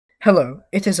Hello,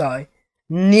 it is I,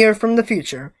 Near from the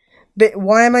future. But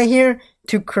why am I here?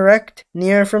 To correct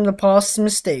Near from the past's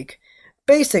mistake.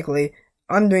 Basically,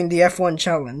 I'm doing the F1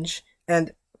 challenge,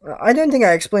 and I don't think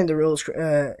I explained the rules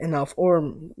enough,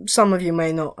 or some of you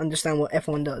may not understand what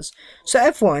F1 does. So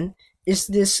F1 is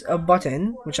this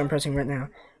button, which I'm pressing right now,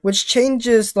 which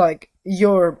changes like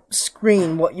your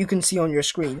screen, what you can see on your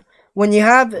screen. When you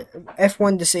have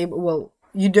F1 disabled, well,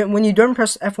 you don't. When you don't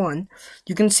press F1,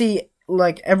 you can see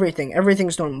like everything.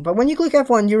 Everything's normal. But when you click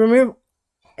F1, you remove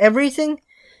everything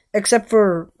except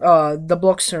for the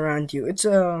blocks around you.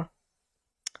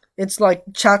 It's like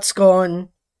chat's gone,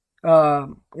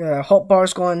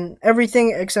 hotbar's gone,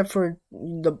 everything except for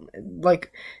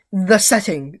the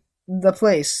setting, the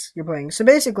place you're playing. So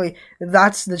basically,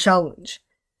 that's the challenge.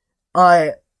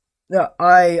 I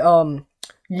I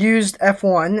used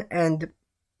F1 and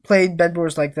played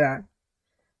Bedwars like that.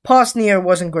 Past Nier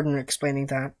wasn't good in explaining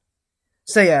that.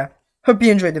 So yeah, hope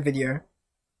you enjoyed the video.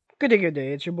 Good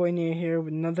day, it's your boy Nia here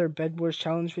with another Bedwars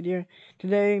challenge video.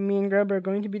 Today, me and Grub are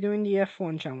going to be doing the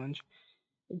F1 challenge.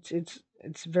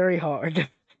 It's very hard.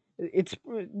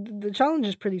 The challenge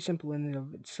is pretty simple in and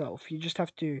of itself. You just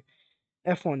have to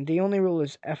F1. The only rule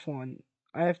is F1.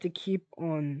 I have to keep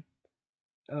on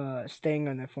staying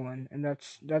on F1, and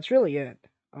that's really it.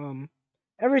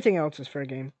 Everything else is fair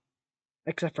game,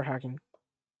 except for hacking.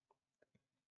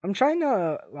 I'm trying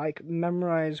to like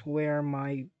memorize where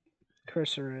my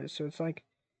cursor is, so it's like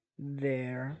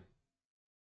there.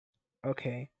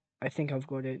 Okay, I think I've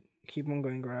got it. Keep on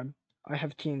going, Grab. I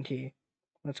have TNT.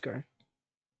 Let's go.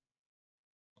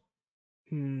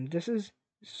 This is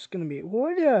gonna be.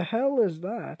 What the hell is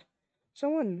that?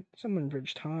 Someone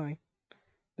bridged high.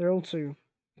 They're also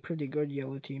pretty good,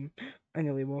 yellow team. I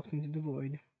nearly walked into the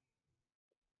void.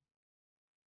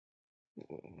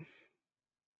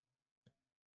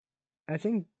 I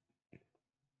think,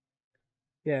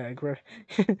 yeah, Grab.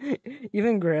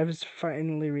 Even Grab's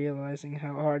finally realizing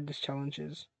how hard this challenge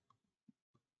is.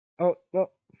 Oh,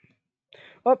 well,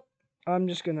 oh, I'm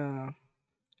just gonna.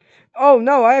 Oh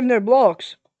no, I have no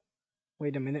blocks.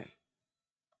 Wait a minute.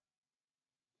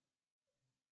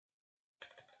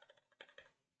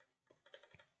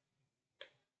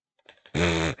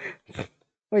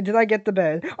 Wait, did I get the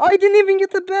bed? I didn't even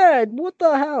get the bed! What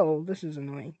the hell? This is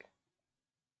annoying.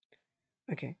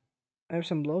 Okay. I have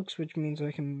some blocks, which means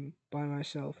I can buy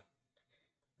myself.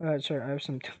 Sorry, I have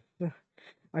some.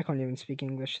 I can't even speak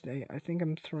English today. I think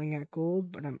I'm throwing at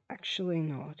gold, but I'm actually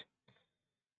not.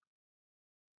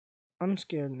 I'm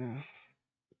scared now.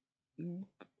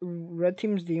 Red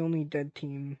team's the only dead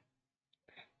team.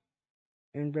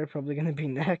 And they're probably gonna be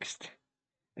next.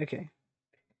 Okay.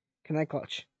 Can I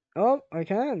clutch? Oh, I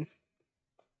can.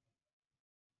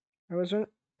 I was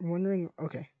wondering.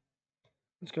 Okay.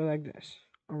 Let's go like this.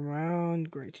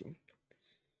 Around gray team.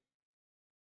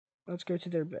 Let's go to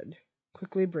their bed.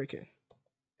 Quickly break it.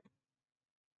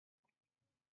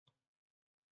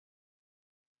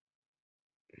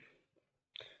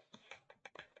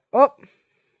 Oh!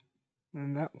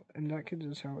 And that kid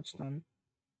is how it's done.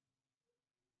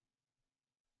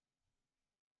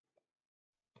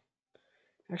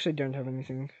 Actually don't have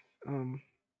anything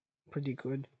pretty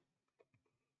good.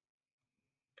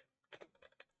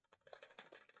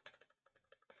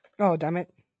 Oh, damn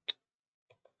it.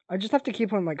 I just have to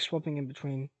keep on like swapping in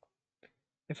between.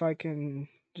 If I can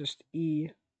just E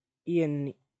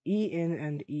in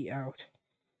and E out.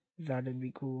 That'd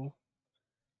be cool.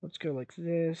 Let's go like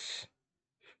this.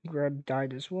 Grab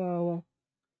died as well.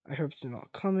 I hope they're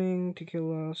not coming to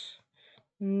kill us.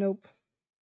 Nope.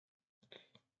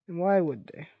 And why would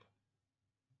they?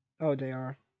 Oh, they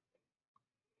are.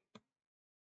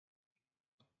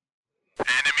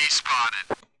 Enemy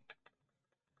spotted.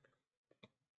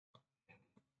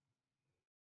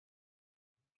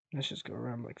 Let's just go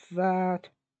around like that.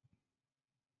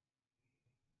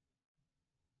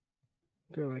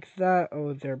 Go like that.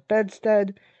 Oh, their bed's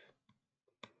dead.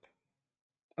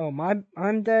 Oh,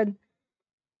 I'm dead.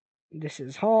 This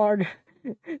is hard.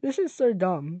 This is so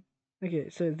dumb. Okay,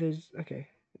 so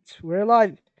we're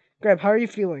alive. Grab, how are you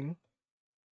feeling?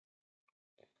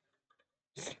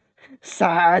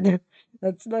 Sad.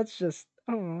 That's just.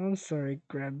 Oh, I'm sorry,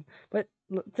 Grab. But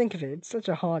think of it. It's such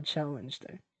a hard challenge,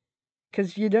 though,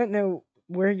 because you don't know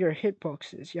where your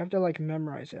hitbox is. You have to like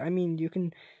memorize it. I mean, you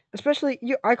can, especially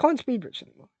you. I can't speed bridge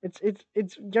anymore.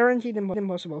 It's guaranteed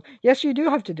impossible. Yes, you do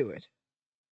have to do it.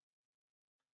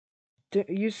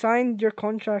 You signed your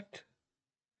contract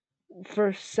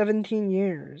for 17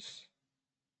 years.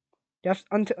 You have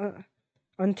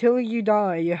until you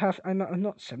die. You have. I'm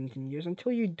not 17 years.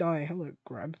 Until you die. Hello,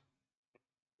 Grab.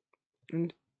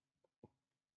 And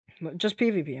Just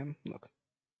PvP. Look.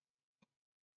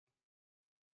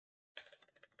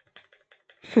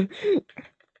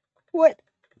 What?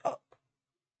 Oh,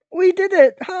 we did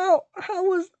it! How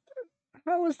was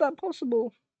that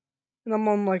possible? And I'm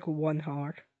on like 1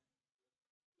 heart.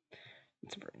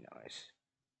 It's very nice.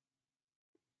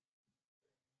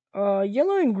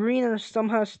 Yellow and green are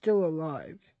somehow still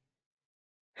alive.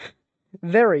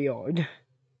 Very odd.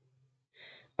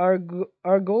 Our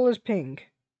goal is pink.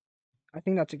 I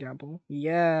think that's a gamble.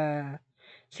 Yeah.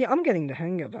 See, I'm getting the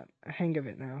hang of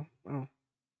it now.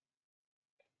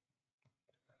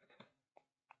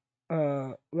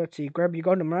 Oh. Let's see. Grab, you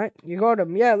got him, right? You got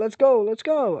him. Yeah, let's go. Let's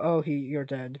go. Oh, you're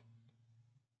dead.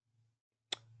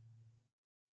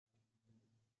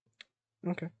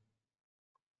 Okay.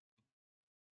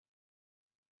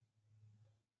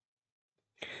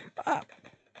 Ah.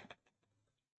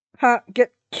 Ha,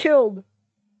 get killed.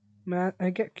 Man, I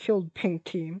get killed, pink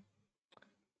team.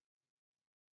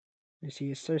 You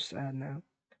see, it's so sad now.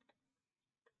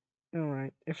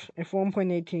 Alright, if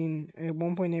 1.18,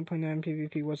 1.8.9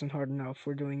 PvP wasn't hard enough,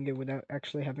 we're doing it without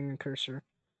actually having a cursor.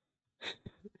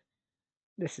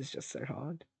 This is just so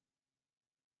hard.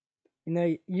 You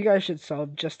know, you guys should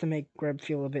sub just to make Greb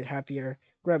feel a bit happier.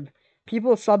 Greb,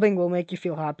 people subbing will make you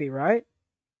feel happy, right?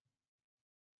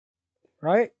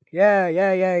 Right?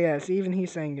 Yeah. See, even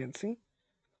he's saying it, see?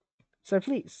 So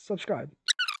please, subscribe.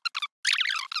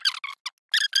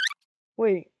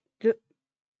 Wait,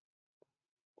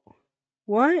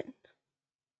 what?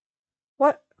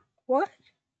 What? What?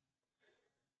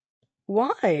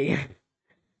 Why?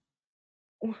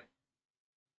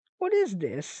 What is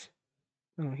this?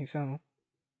 Oh, he fell.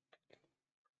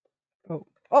 Oh,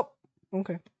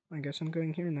 okay. I guess I'm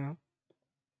going here now.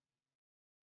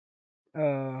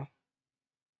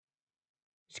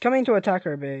 He's coming to attack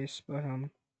our base, but,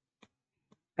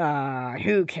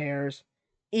 who cares?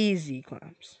 Easy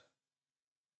clamps.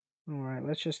 Alright,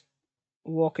 let's just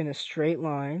walk in a straight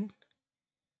line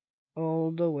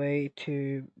all the way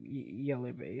to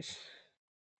yellow base.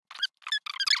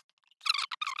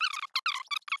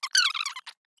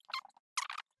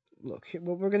 Look,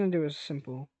 what we're gonna do is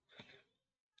simple.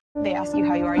 They ask you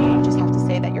how you are, you just have to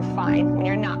say that you're fine when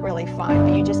you're not really fine,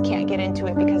 but you just can't get into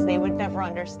it because they would never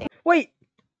understand. Wait!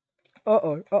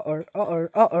 Oh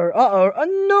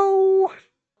no!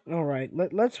 Alright,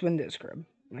 let's win this, Grub.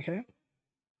 Okay?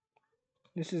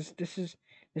 This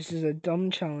is a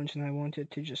dumb challenge and I want it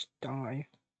to just die.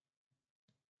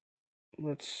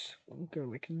 Let's go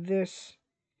like this.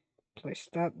 Place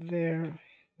that there.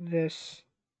 This.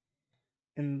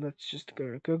 And let's just go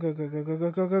and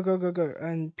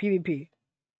PvP.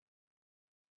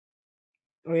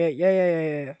 Oh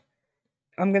yeah.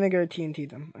 I'm gonna go TNT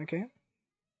them, okay?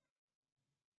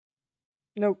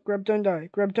 No, Grub, don't die.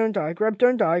 Grub, don't die. Grub,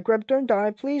 don't die. Grub, don't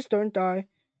die. Please don't die.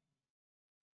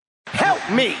 Help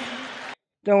me!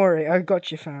 Don't worry, I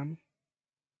got you, fam.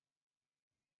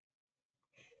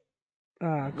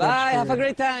 Bye, have a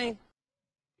great time.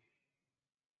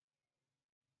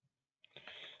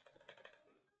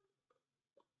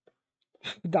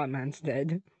 That man's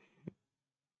dead.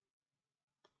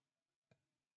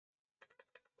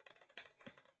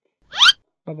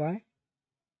 Bye-bye.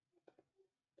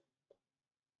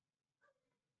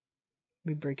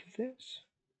 We break this.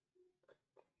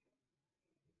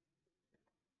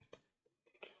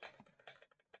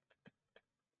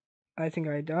 I think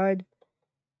I died,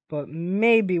 but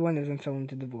maybe one of them fell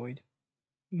into the void.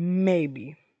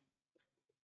 Maybe.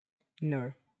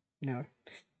 No.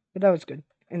 But that was good.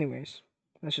 Anyways,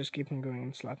 let's just keep on going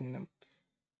and slapping them.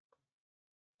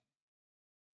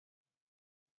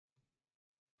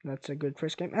 That's a good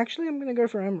first game. Actually, I'm gonna go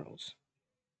for emeralds.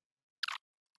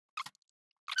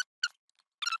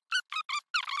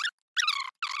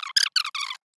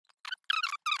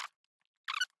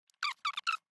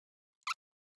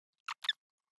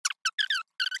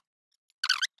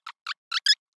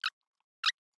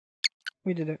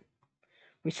 We did it.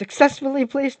 We successfully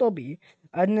placed lobby.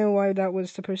 I don't know why that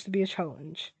was supposed to be a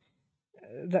challenge.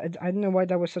 I don't know why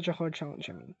that was such a hard challenge.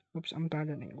 I mean, oops, I'm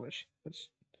bad at English. Let's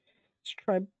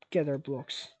try get our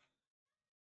blocks.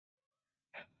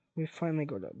 We finally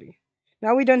got lobby.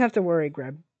 Now we don't have to worry,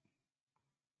 Grab.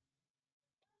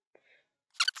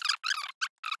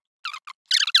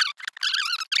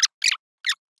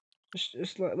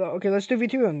 Okay, let's do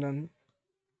V2 and then.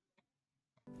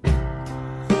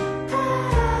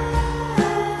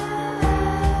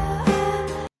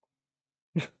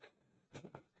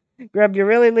 Grab, you're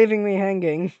really leaving me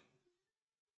hanging.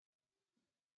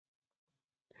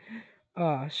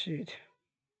 Ah, shoot.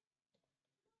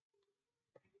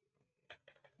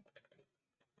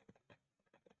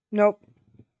 Nope.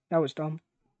 That was dumb.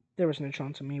 There was no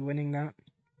chance of me winning that.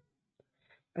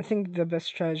 I think the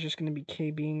best try is just going to be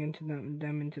KBing into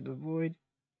them into the void.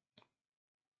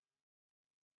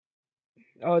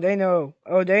 Oh, they know.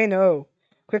 Oh, they know.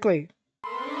 Quickly.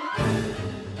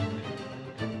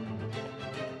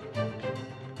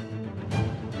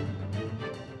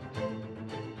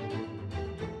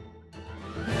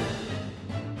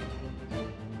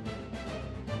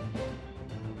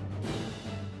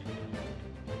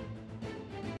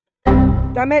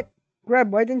 Damn it!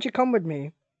 Grab, why didn't you come with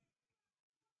me?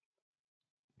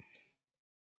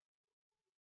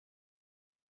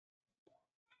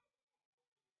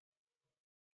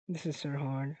 This is so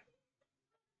hard.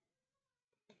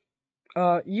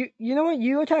 You know what?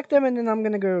 You attack them, and then I'm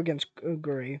gonna go against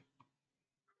Guri.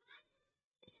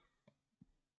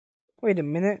 Wait a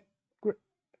minute.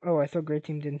 Oh, I thought Grey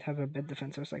Team didn't have a bed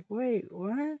defense. I was like, wait,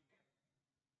 what?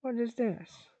 What is this?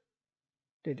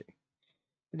 Did it?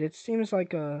 But it seems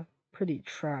like a pretty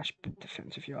trash bed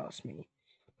defense, if you ask me.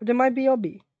 But it might be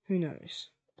obby. Who knows?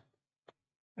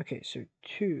 Okay, so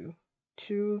 2.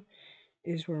 2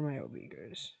 is where my OB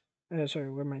goes. Sorry,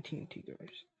 where my TNT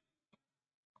goes.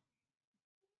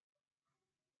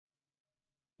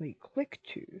 We click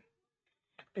 2.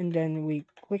 And then we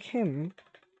click him.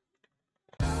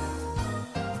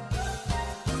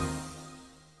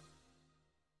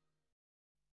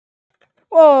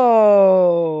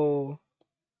 Whoa!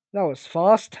 That was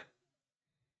fast.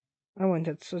 I went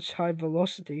at such high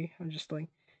velocity. I just like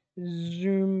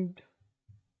zoomed.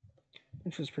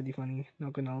 Which was pretty funny,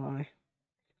 not gonna lie.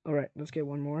 Alright, let's get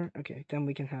one more. Okay, then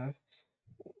we can have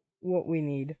what we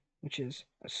need, which is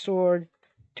a sword,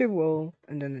 2 wool,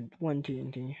 and then 1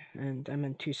 TNT. And I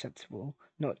meant 2 sets of wool,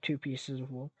 not 2 pieces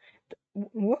of wool.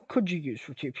 What could you use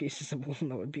for 2 pieces of wool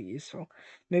that would be useful?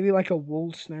 Maybe like a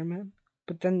wool snowman?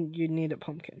 But then you'd need a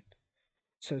pumpkin.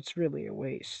 So it's really a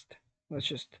waste. Let's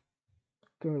just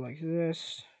go like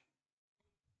this.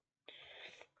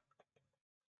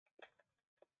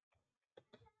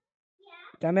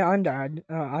 Damn it, I'm dad.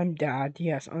 I'm dad.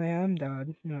 Yes, I am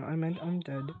dad. No, I meant I'm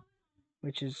dead.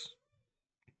 Which is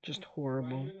just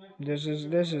horrible. This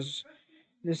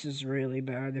is really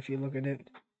bad if you look at it.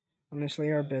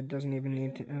 Honestly, our bed doesn't even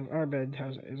need to. Our bed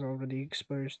is already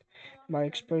exposed. By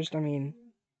exposed, I mean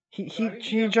he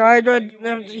tried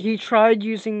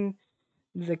using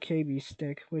the KB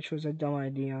stick, which was a dumb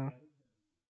idea.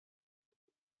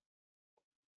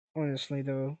 Honestly,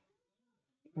 though,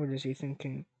 what is he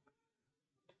thinking?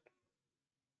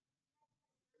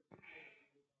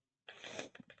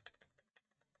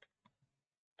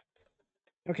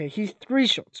 Okay, he's 3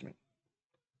 shots me.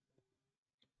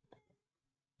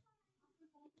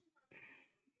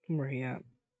 Where he at?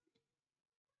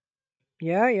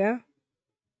 Yeah, yeah.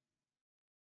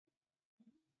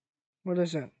 What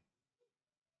is it?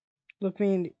 Look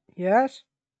me in the... Yes?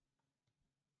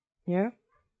 Yeah?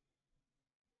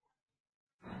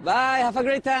 Bye, have a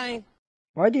great time.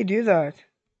 Why'd you do that?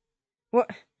 What?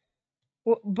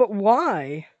 But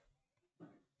why?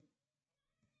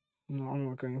 No, I'm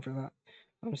not going for that.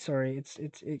 I'm sorry,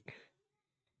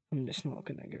 I'm just not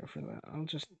gonna go for that. I'll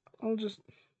just...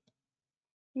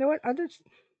 You know what? I just...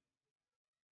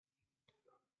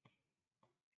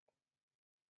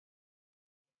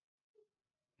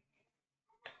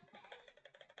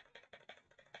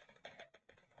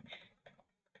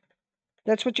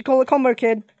 That's what you call a combo,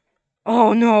 kid.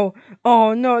 Oh no!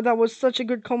 Oh no, that was such a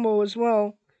good combo as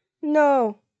well.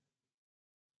 No!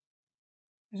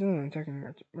 Is anyone attacking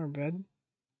our bed?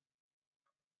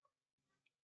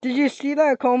 Did you see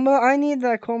that combo? I need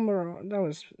that combo. That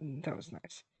was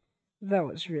nice. That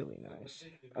was really nice.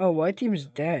 Oh, white team's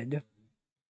dead.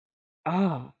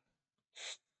 Ah.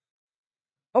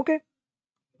 Okay.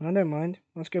 I don't mind.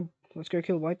 Let's go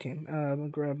kill white team.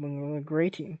 Grab gray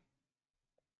team.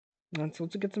 Let's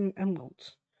get some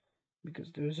emeralds.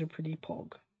 Because those are pretty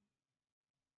pog.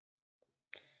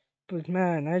 But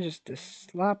man, I just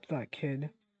slapped that kid.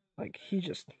 Like, he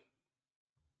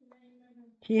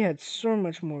had so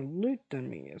much more loot than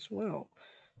me as well.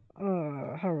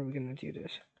 How are we gonna do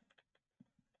this?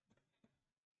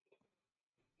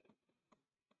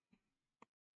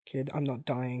 Kid, I'm not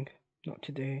dying. Not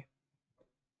today.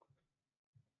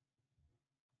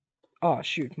 Oh,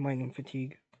 shoot, mining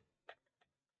fatigue.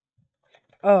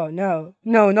 Oh, no.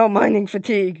 No, not mining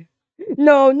fatigue.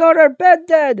 No, not our bed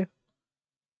dead!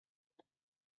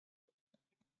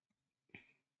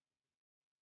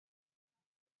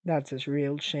 That's a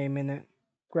real shame in it.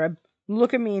 Grab,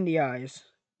 look at me in the eyes.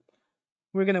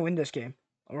 We're gonna win this game.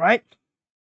 Alright?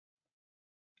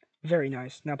 Very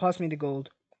nice. Now pass me the gold.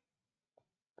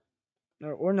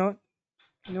 Or not.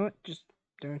 You know what? Just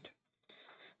don't.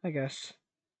 I guess.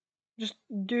 Just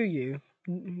do you.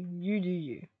 You do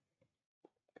you.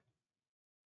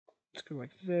 Let's go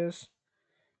like this.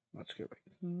 Let's go like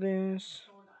this.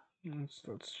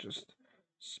 Let's just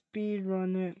speed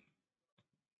run it.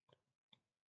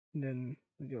 And then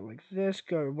we go like this.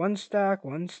 Go one stack,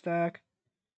 one stack.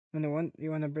 And then one,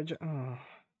 you want to bridge it? Oh.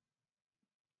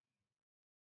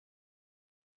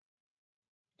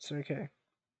 It's okay.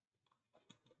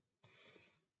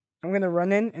 I'm gonna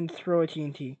run in and throw a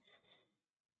TNT.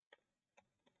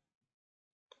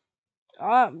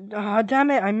 Damn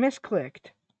it, I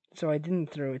misclicked. So I didn't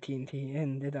throw a TNT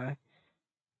in, did I?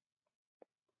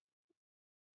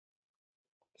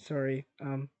 Sorry.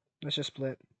 Let's just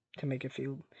split to make it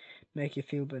make you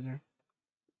feel better.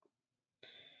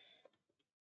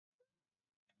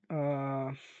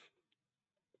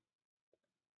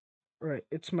 Right,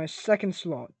 it's my second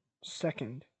slot.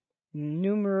 Second.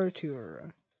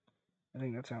 Numeratura. I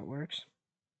think that's how it works.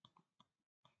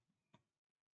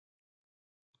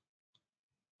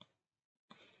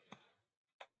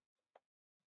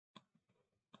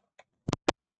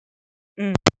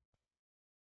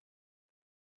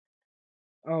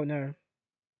 Oh no.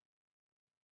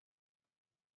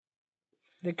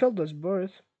 They killed us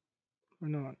both. Or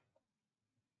not.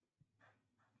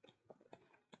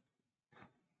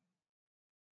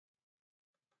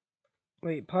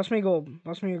 Wait, pass me gold.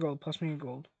 Pass me your gold. Pass me your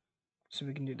gold. So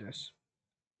we can do this.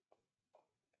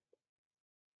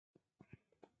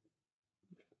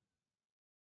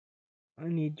 I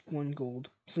need 1 gold.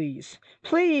 Please.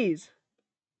 Please!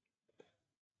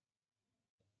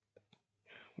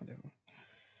 Whatever.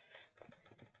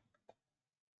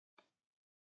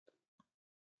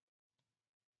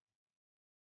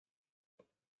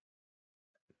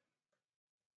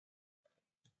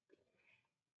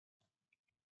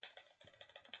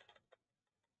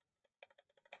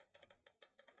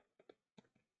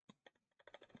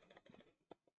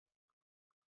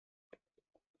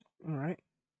 Alright.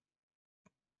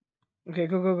 Okay,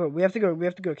 go, go, go. We have to go. We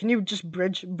have to go. Can you just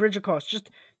bridge across? Just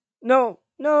no,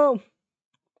 no.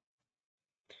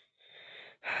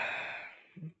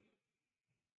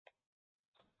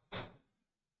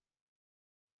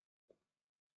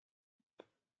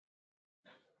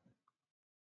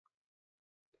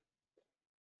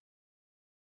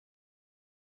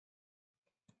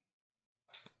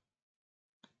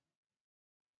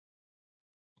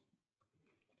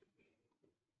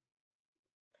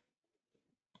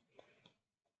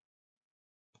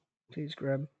 Please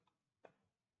grab.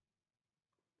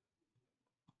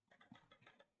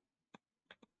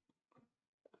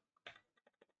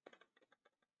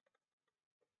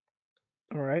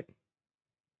 Alright.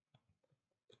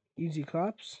 Easy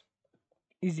claps.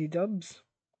 Easy dubs.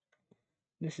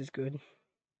 This is good.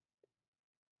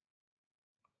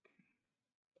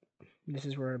 This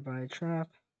is where I buy a trap.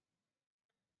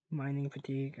 Mining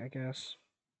fatigue, I guess.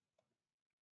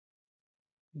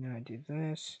 Now I do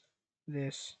this,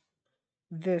 this,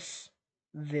 this,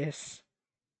 this,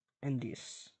 and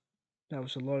this. That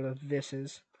was a lot of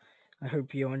thises. I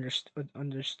hope you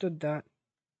understood that.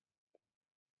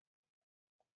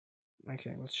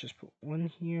 Okay, let's just put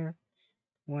 1 here,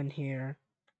 1 here,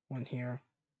 1 here.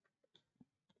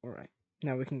 Alright,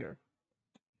 now we can go.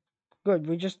 Good,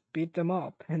 we just beat them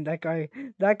up. And that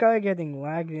guy getting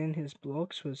lagged in his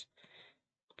blocks was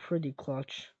pretty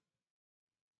clutch.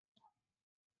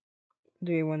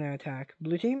 Do you want to attack?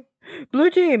 Blue team? Blue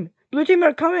team! Blue team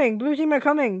are coming! Blue team are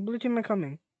coming! Blue team are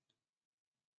coming.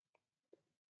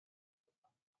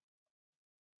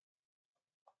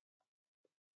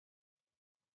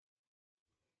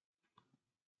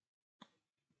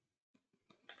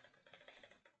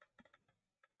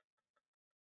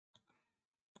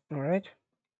 Alright.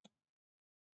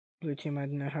 Blue team, I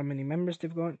don't know how many members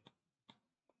they've got.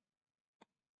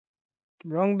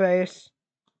 Wrong base.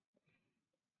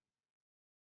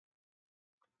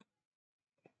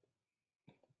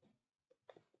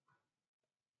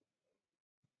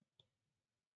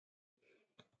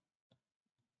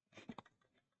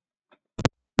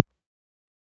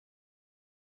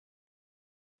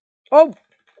 Oh!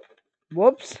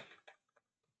 Whoops.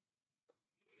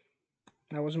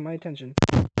 That wasn't my intention.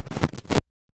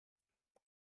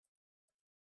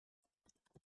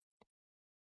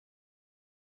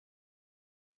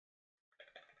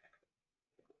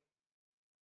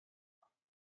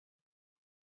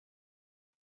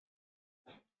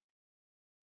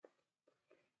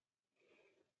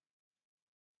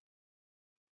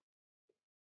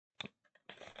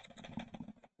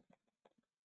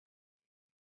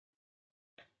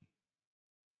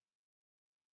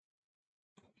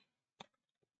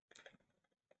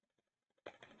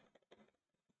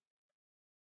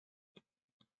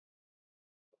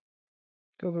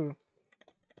 Go, go, go.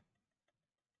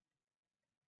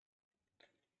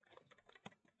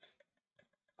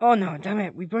 Oh no, damn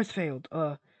it, we both failed.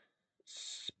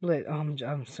 Split.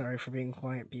 I'm sorry for being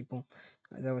quiet, people.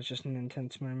 That was just an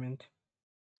intense moment.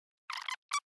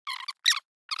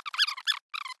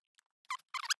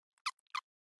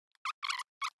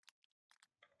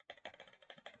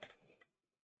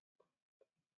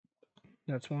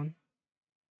 That's one.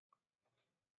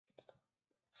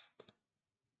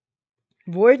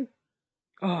 Void?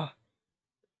 Oh,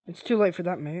 it's too late for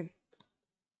that, mate.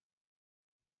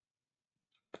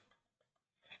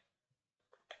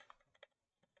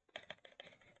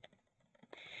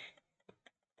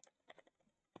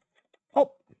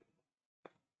 Oh,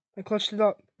 I clutched it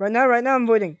up. Right now, I'm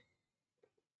voiding.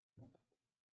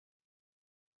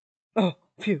 Oh,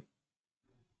 phew.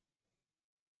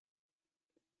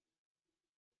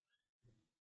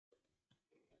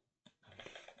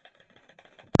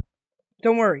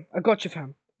 Don't worry, I got you,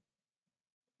 fam.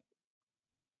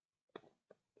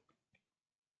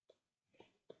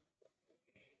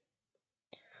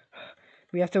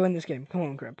 We have to win this game. Come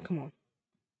on, Grab. Come on.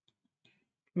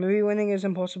 Maybe winning is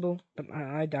impossible, but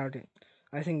I doubt it.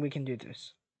 I think we can do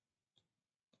this.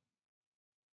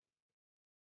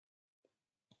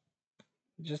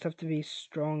 You just have to be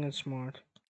strong and smart.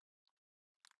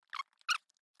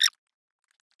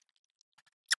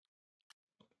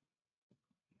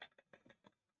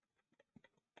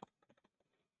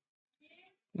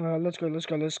 Let's go.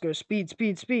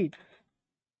 Speed.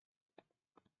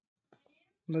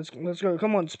 Let's go.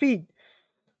 Come on, speed.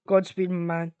 Godspeed,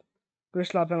 man. Go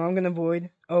slap him. I'm gonna void.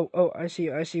 Oh, I see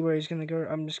where he's gonna go.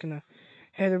 I'm just gonna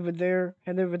head over there,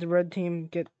 head over the red team,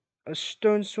 get a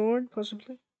stone sword,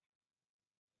 possibly.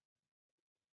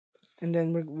 And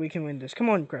then we can win this. Come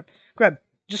on, Grab.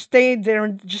 Just stay there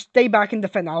and just stay back and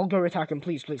defend. I'll go attack him,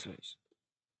 please.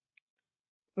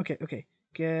 Okay.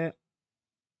 Get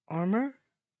armor.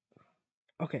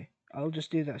 Okay, I'll just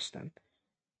do this then,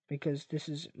 because this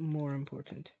is more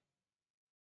important.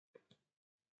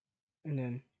 And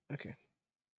then, okay.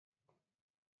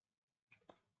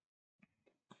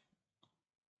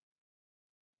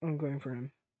 I'm going for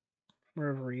him,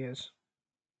 wherever he is.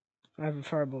 I have a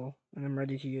fireball, and I'm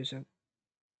ready to use it.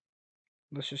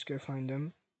 Let's just go find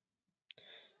him.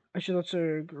 I should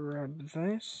also grab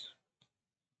this.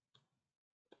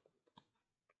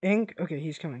 Ink? Okay,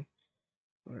 he's coming.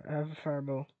 I have a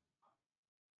fireball.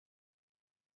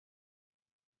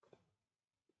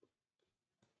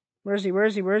 Where is he?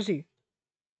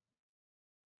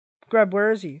 Grab,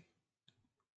 where is he?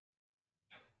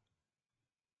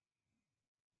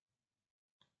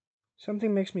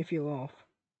 Something makes me feel off.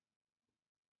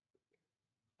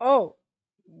 Oh!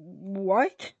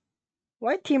 What?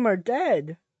 White team are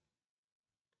dead!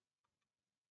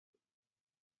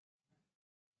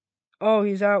 Oh,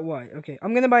 he's out white. Okay,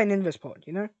 I'm gonna buy an invis pod,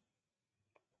 you know?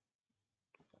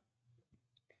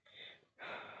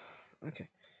 Okay.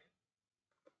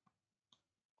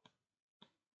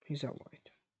 He's out white.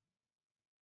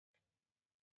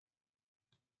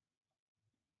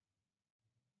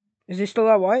 Is he still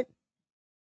out white?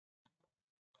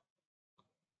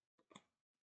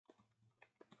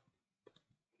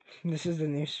 This is the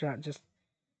new strat, just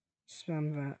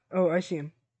spam that. Oh, I see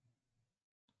him.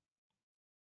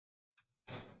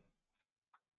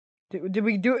 Did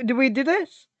we do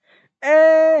this?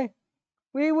 Hey!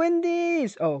 We win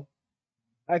these! Oh.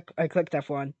 I clicked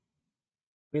F1.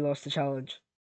 We lost the challenge.